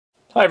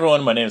Hi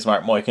everyone, my name is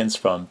Mark Moykins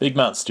from Big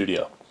Mountain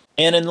Studio.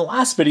 And in the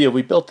last video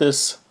we built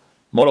this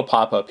modal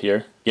pop-up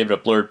here, gave it a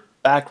blurred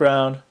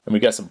background, and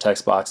we got some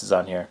text boxes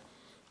on here.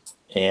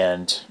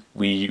 And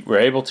we were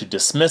able to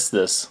dismiss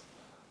the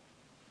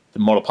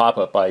modal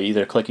pop-up by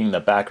either clicking the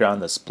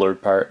background, this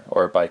blurred part,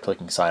 or by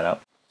clicking sign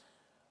up.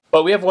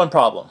 But we have one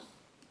problem.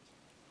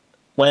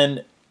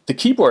 When the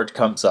keyboard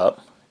comes up,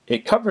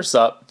 it covers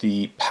up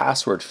the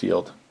password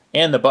field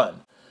and the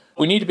button.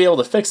 We need to be able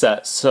to fix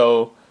that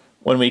so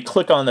when we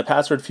click on the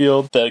password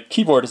field, the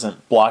keyboard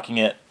isn't blocking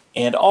it.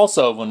 And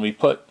also when we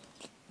put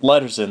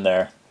letters in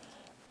there,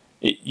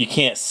 you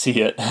can't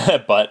see it,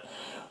 but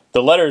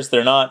the letters,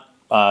 they're not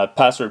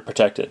password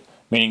protected,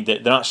 meaning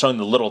that they're not showing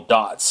the little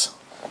dots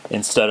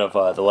instead of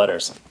the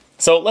letters.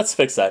 So let's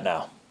fix that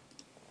now.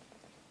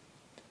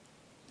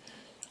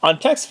 On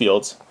text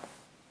fields,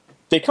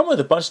 they come with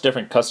a bunch of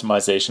different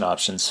customization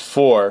options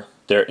for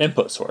their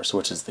input source,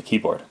 which is the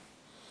keyboard.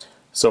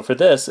 So for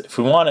this, if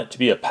we want it to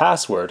be a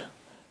password,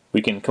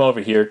 we can come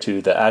over here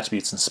to the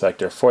attributes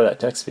inspector for that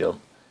text field,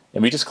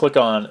 and we just click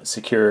on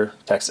secure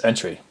text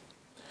entry.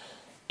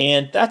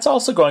 And that's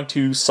also going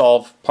to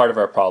solve part of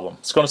our problem.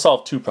 It's going to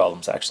solve two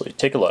problems actually.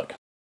 Take a look.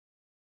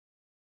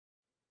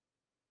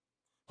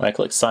 When I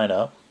click sign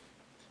up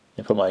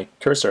and put my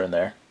cursor in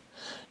there,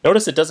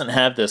 notice it doesn't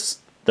have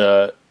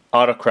the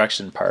auto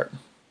correction part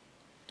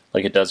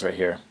like it does right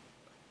here,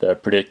 the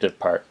predictive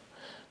part.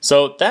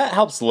 So that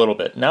helps a little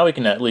bit. Now we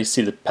can at least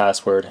see the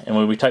password, and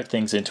when we type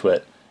things into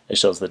it, it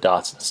shows the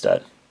dots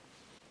instead.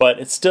 But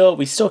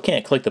we still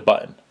can't click the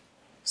button.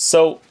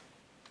 So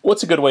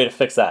what's a good way to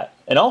fix that?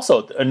 And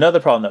also another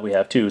problem that we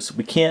have too is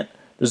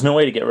there's no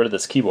way to get rid of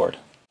this keyboard.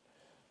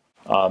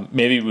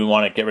 Maybe we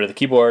want to get rid of the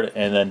keyboard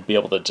and then be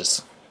able to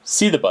just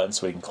see the button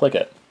so we can click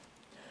it.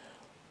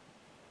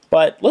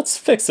 But let's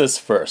fix this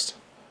first.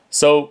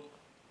 So,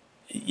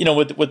 you know,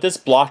 with this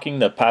blocking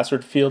the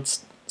password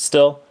fields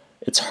still,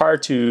 it's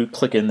hard to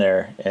click in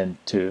there and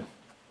to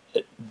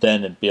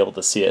then be able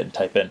to see it and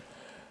type in.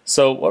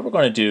 So what we're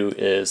going to do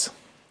is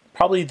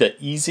probably the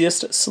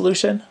easiest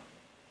solution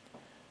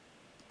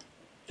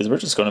is we're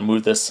just going to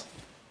move this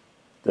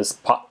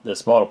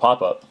modal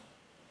pop-up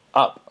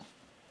up,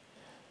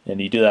 and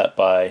you do that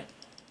by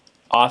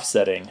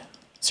offsetting.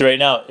 So right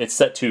now it's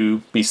set to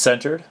be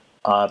centered,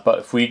 but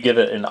if we give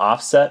it an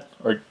offset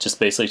or just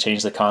basically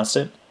change the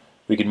constant,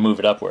 we can move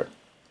it upward.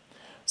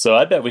 So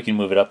I bet we can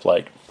move it up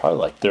probably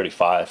like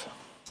 35.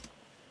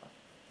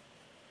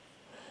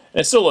 And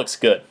it still looks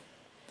good.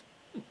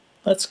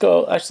 Let's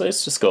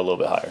just go a little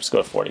bit higher. Let's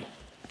go to 40.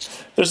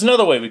 There's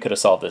another way we could have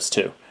solved this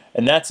too,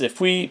 and that's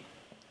if we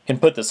can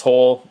put this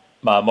whole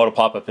modal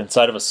pop-up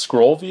inside of a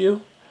scroll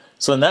view.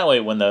 So in that way,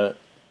 when the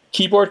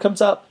keyboard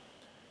comes up,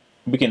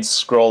 we can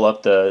scroll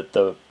up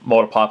the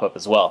modal pop-up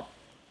as well,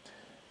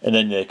 and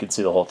then they can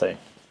see the whole thing.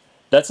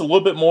 That's a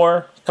little bit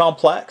more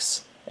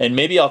complex, and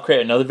maybe I'll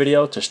create another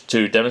video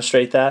to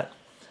demonstrate that.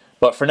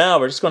 But for now,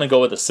 we're just going to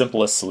go with the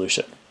simplest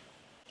solution.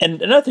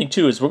 And another thing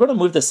too is we're going to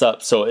move this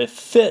up so it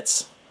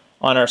fits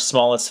on our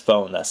smallest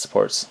phone that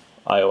supports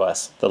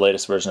iOS, the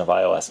latest version of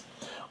iOS.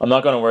 I'm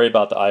not going to worry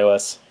about the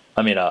iPhone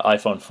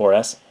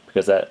 4S,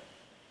 because that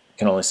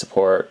can only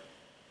support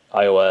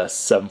iOS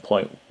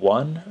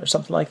 7.1 or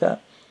something like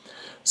that.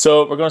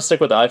 So we're going to stick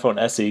with the iPhone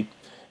SE.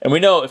 And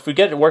we know if we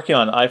get it working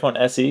on iPhone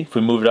SE, if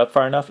we move it up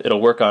far enough, it'll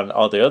work on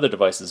all the other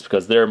devices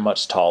because they're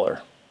much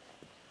taller.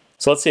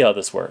 So let's see how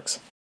this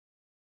works.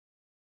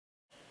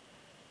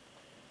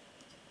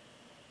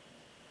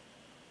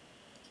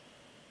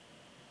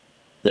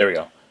 There we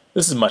go.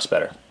 This is much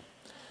better.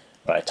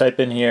 I type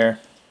in here,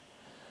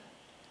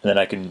 and then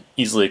I can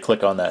easily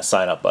click on that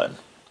sign up button.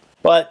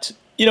 But,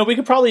 you know, we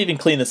could probably even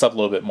clean this up a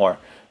little bit more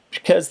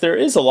because there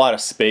is a lot of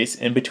space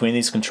in between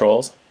these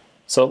controls.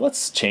 So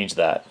let's change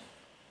that.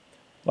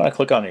 I want to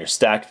click on your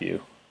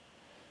Stackview,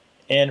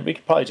 and we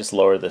could probably just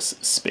lower this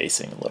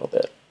spacing a little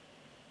bit.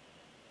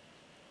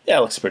 Yeah,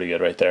 it looks pretty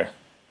good right there.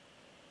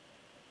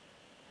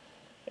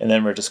 And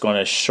then we're just going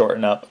to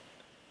shorten up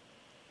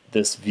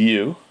this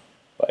view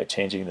by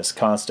changing this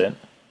constant.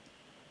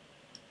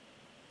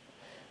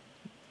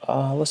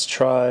 Let's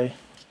try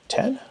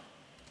 10.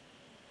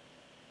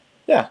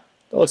 Yeah,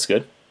 that looks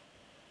good.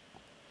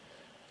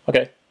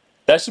 Okay,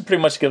 that should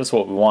pretty much give us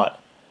what we want.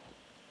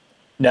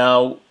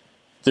 Now,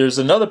 there's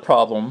another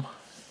problem,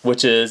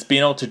 which is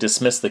being able to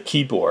dismiss the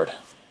keyboard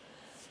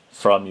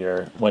from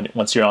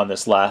once you're on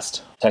this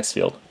last text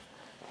field.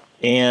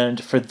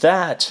 And for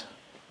that,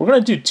 we're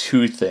going to do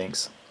two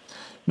things.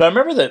 Now,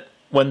 remember that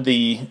when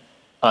the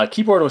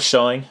keyboard was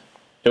showing,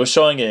 it was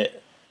showing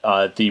it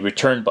the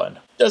return button.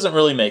 Doesn't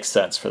really make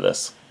sense for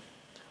this.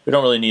 We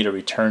don't really need a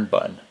return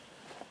button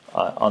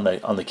on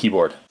the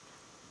keyboard.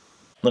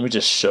 Let me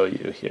just show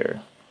you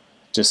here,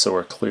 just so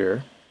we're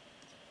clear.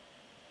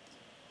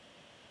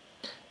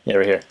 Yeah,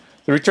 right here.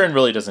 The return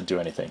really doesn't do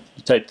anything.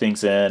 You type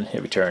things in,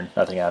 hit return,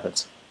 nothing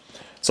happens.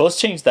 So let's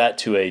change that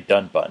to a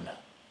done button.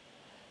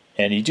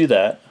 And you do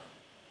that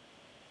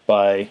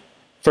by,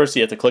 first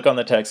you have to click on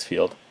the text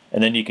field,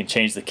 and then you can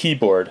change the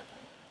keyboard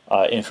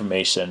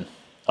information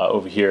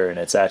over here in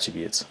its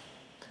attributes.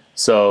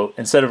 So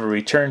instead of a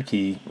return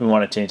key, we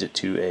want to change it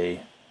to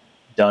a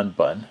done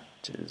button,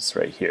 which is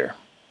right here.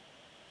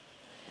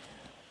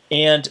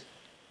 And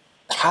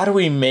how do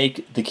we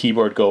make the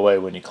keyboard go away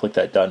when you click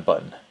that done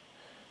button?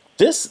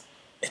 It's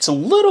a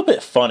little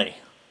bit funny.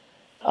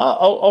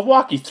 I'll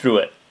walk you through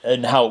it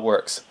and how it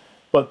works.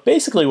 But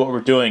basically what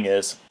we're doing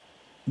is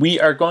we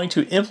are going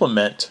to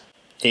implement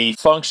a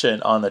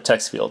function on the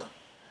text field,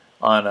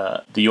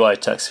 on the UI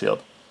text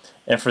field.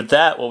 And for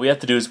that, what we have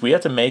to do is we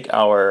have to make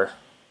our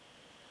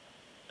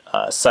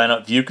sign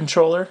up view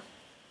controller.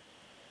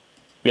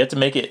 We have to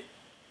make it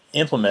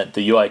implement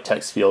the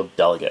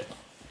UITextFieldDelegate,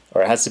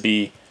 or it has to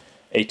be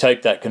a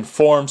type that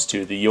conforms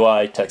to the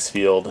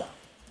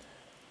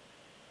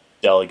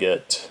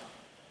UITextFieldDelegate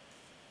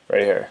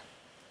right here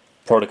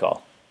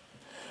protocol.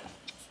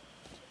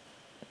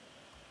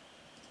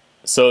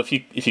 So if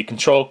you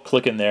control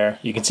click in there,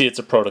 you can see it's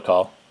a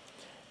protocol.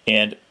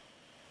 And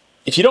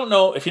if you don't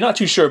know, if you're not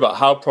too sure about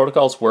how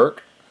protocols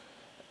work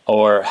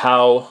or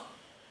how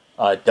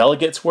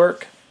delegates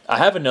work, I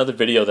have another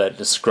video that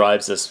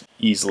describes this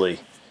easily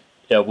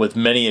with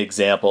many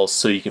examples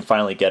so you can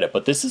finally get it.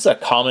 But this is a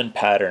common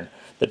pattern.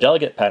 The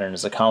delegate pattern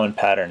is a common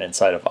pattern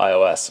inside of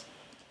iOS.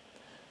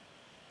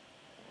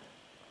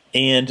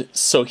 And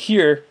so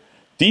here,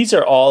 these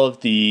are all of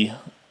the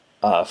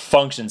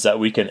functions that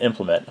we can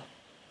implement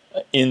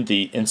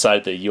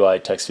inside the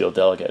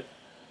UITextFieldDelegate.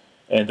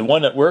 And the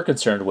one that we're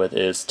concerned with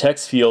is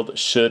text field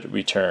should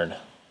return.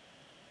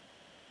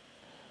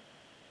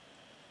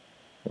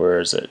 Where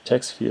is it?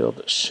 Text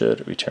field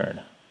should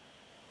return.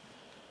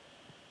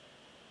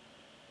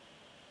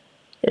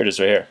 Here it is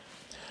right here.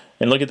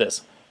 And look at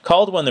this.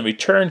 Called when the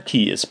return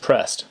key is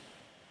pressed.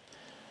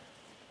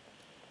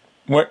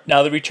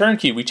 Now the return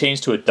key we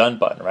changed to a done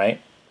button,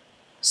 right?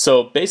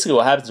 So basically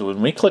what happens is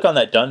when we click on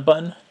that done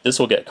button, this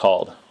will get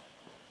called.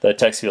 The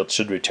text field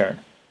should return.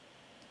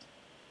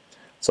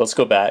 So let's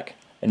go back.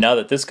 And now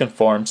that this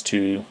conforms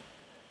to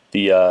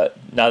the,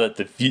 now that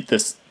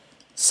this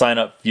sign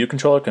up view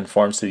controller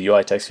conforms to the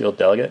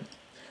UITextFieldDelegate,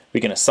 we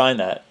can assign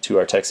that to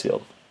our text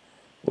field,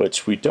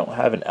 which we don't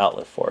have an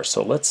outlet for.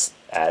 So let's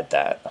add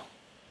that.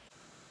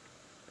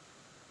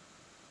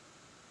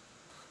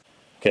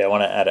 Okay, I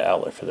want to add an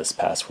outlet for this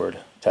password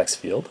text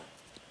field.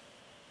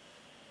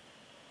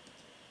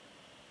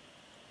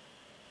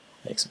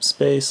 Make some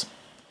space.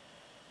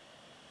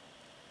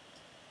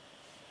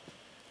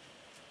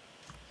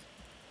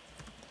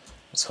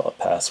 Let's call it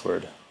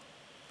password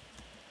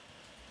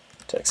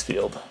text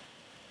field.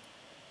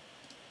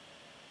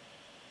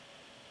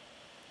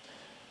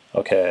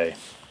 Okay.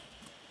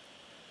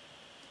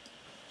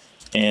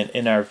 And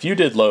in our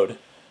viewDidLoad,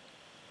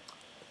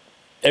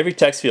 every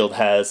text field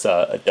has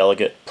a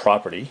delegate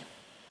property.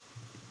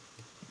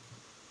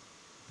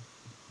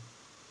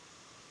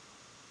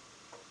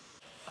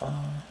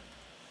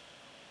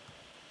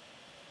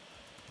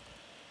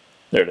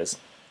 There it is.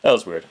 That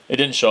was weird. It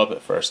didn't show up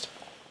at first.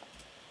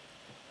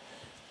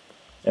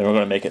 And we're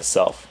going to make it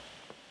self.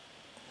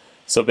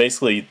 So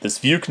basically, this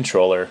view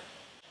controller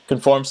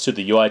conforms to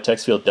the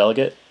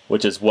UITextFieldDelegate,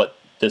 which is what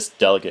this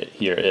delegate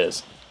here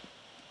is.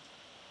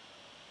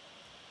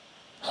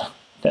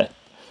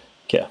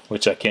 Yeah,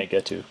 which I can't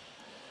get to.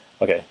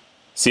 Okay,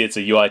 see it's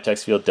a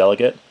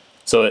UITextFieldDelegate.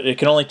 So it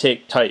can only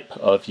take type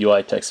of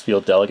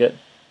UITextFieldDelegate,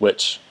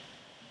 which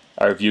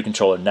our view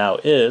controller now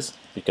is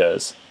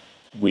because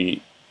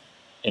we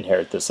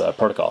inherit this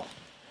protocol.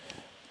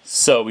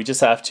 So we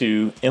just have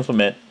to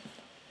implement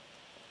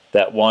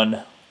that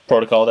one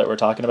protocol that we're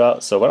talking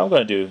about. So what I'm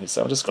going to do is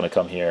I'm just going to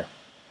come here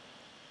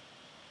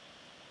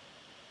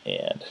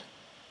and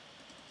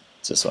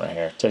it's this one right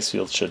here. Text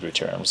field should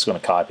return. I'm just going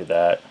to copy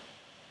that.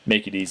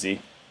 Make it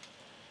easy.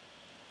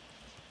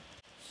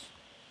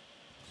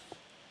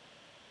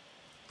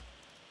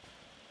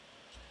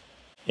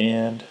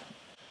 And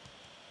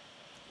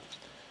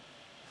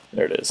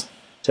there it is.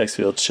 Text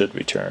field should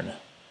return.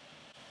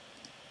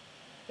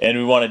 And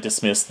we want to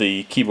dismiss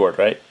the keyboard,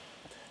 right?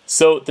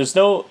 So there's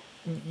no,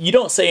 you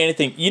don't say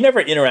anything, you never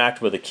interact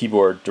with a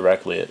keyboard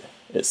directly,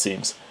 it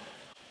seems.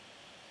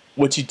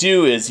 What you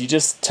do is you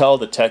just tell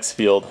the text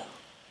field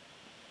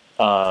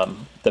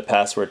the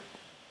password.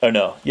 Oh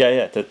no,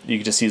 yeah, you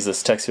can just use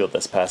this text field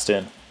that's passed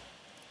in.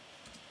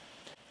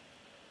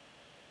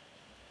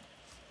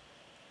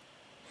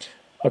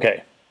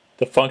 Okay,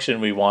 the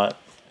function we want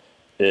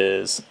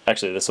is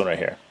actually this one right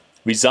here.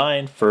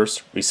 Resign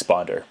first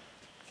responder.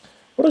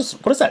 What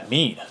does that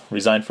mean,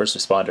 resign first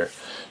responder?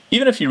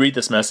 Even if you read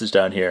this message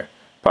down here,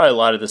 probably a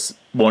lot of this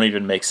won't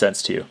even make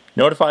sense to you.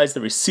 Notifies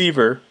the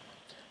receiver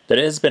that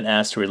it has been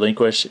asked to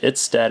relinquish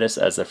its status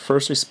as the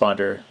first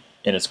responder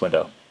in its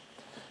window.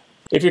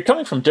 If you're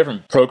coming from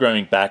different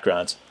programming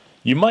backgrounds,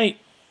 you might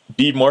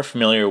be more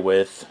familiar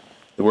with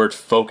the word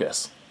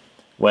focus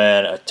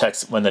when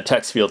the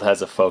text field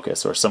has a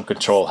focus or some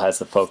control has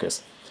the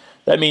focus.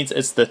 That means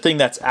it's the thing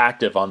that's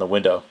active on the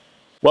window.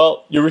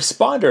 Well, your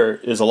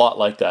responder is a lot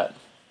like that.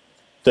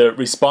 The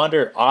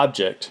responder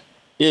object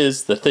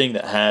is the thing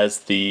that has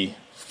the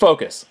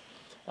focus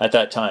at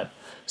that time.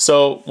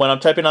 So when I'm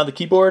typing on the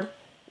keyboard,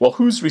 well,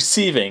 who's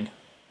receiving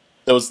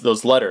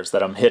those letters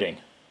that I'm hitting.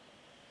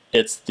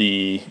 It's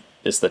the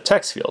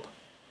text field.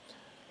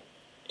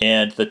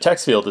 And the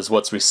text field is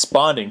what's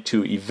responding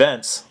to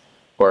events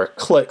or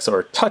clicks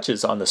or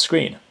touches on the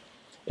screen.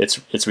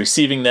 It's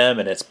receiving them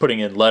and it's putting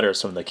in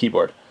letters from the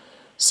keyboard.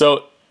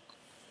 So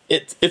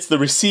it's the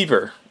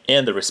receiver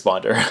and the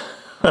responder.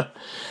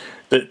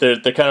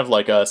 they're kind of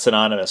like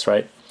synonymous,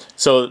 right?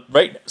 So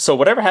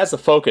whatever has the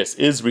focus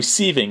is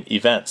receiving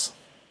events.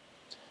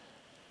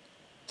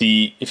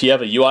 If you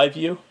have a UI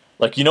view,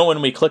 like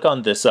when we click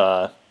on this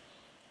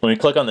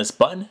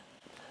button,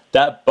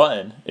 that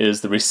button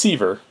is the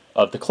receiver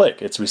of the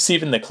click. It's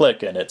receiving the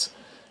click and it's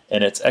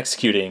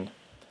executing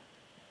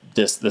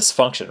this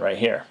function right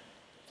here.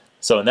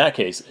 So in that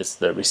case, it's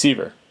the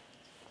receiver,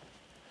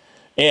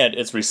 and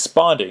it's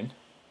responding.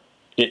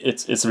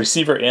 It's the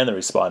receiver and the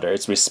responder.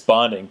 It's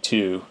responding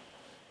to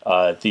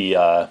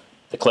the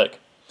click.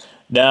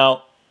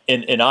 Now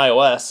in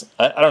iOS,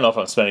 I don't know if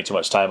I'm spending too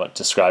much time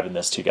describing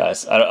this to you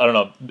guys. I don't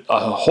know.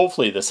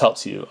 Hopefully this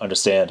helps you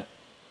understand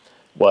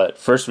what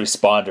first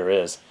responder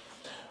is.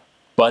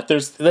 But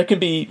there can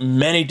be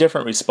many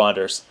different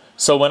responders.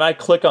 So when I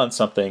click on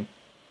something,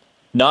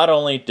 not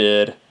only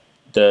did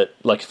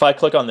if I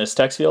click on this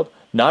text field,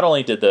 not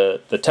only did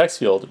the text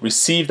field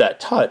receive that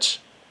touch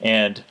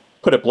and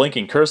put a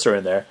blinking cursor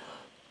in there,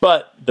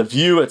 but the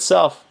view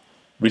itself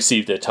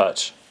received a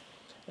touch.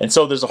 And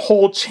so there's a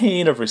whole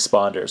chain of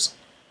responders.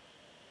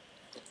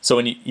 So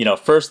when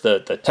first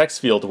the text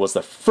field was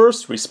the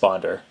first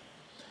responder,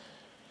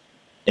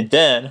 and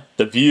then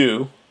the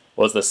view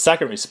was the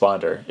second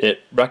responder.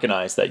 It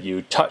recognized that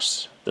you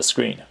touched the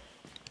screen.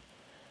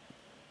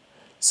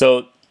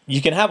 So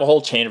you can have a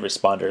whole chain of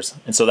responders,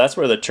 and so that's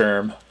where the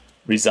term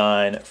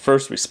resign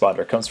first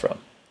responder comes from.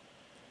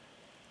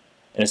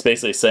 And it's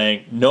basically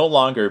saying no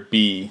longer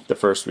be the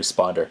first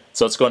responder.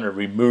 So it's going to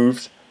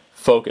remove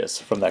focus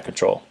from that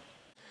control.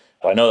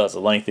 I know that's a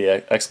lengthy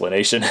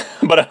explanation,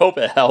 but I hope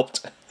it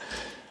helped.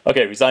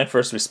 Okay, resign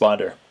first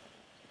responder.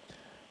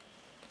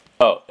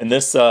 Oh, and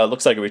this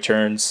looks like it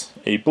returns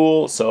a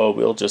bool, so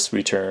we'll just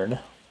return.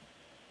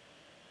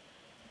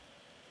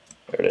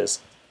 There it is.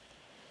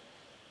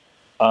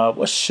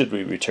 What should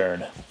we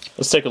return?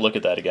 Let's take a look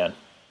at that again.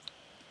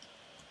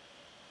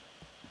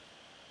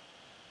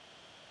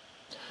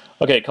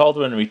 Okay, called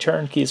when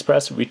return key is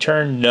pressed.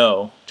 Return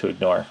no to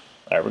ignore.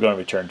 All right, we're going to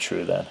return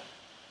true then.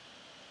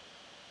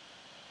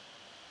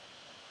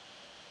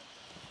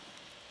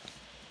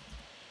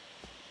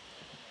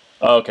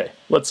 Okay,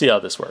 let's see how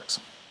this works.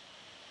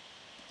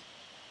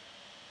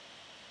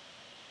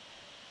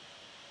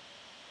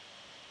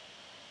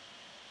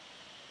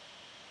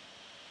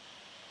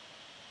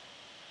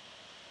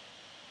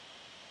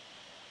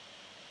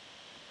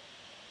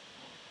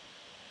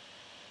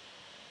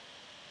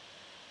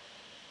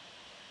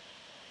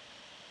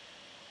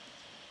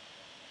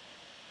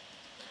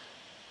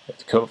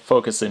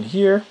 Focus in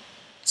here.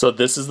 So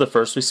this is the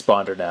first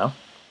responder now.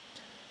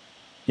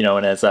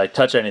 And as I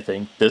touch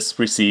anything, this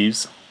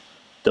receives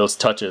those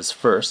touches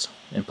first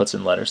and puts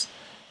in letters.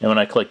 And when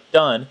I click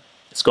done,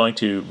 it's going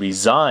to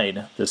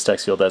resign this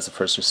text field as the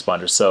first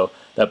responder. So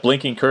that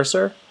blinking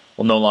cursor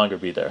will no longer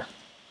be there.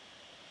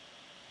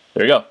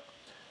 There you go.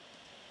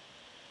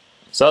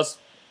 So that's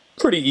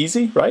pretty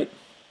easy, right?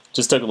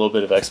 Just took a little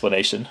bit of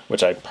explanation,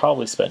 which I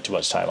probably spent too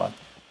much time on.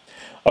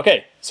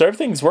 Okay, so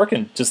everything's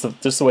working just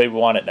the way we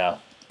want it now.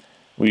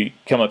 We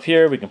come up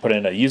here, we can put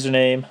in a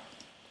username,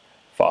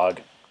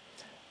 fog.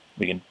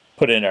 We can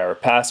put in our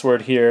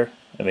password here,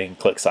 and we can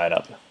click sign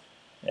up,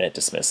 and it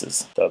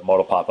dismisses the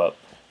modal pop-up.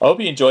 I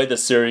hope you enjoyed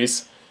this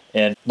series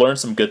and learned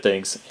some good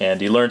things,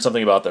 and you learned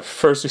something about the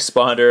first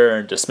responder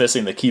and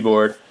dismissing the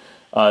keyboard.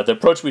 The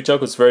approach we took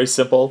was very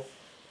simple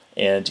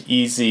and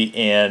easy,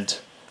 and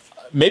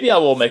maybe I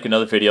will make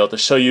another video to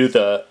show you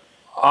the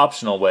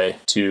optional way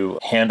to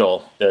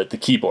handle the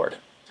keyboard.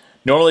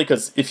 Normally,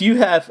 because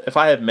if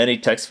I have many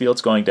text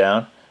fields going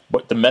down,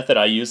 the method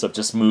I use of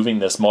just moving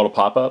this modal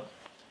pop-up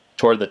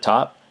toward the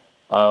top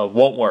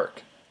won't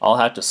work. I'll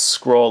have to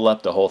scroll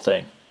up the whole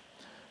thing.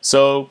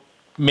 So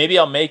maybe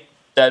I'll make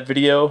that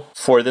video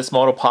for this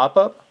modal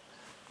pop-up.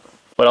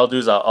 What I'll do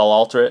is I'll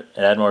alter it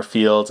and add more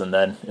fields, and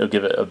then it'll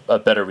give it a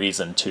better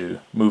reason to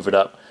move it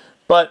up.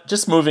 But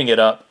just moving it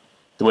up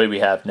the way we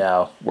have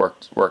now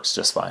works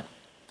just fine.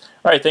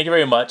 All right, thank you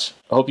very much.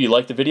 I hope you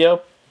liked the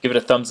video. Give it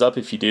a thumbs up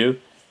if you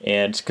do,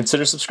 and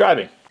consider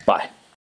subscribing. Bye.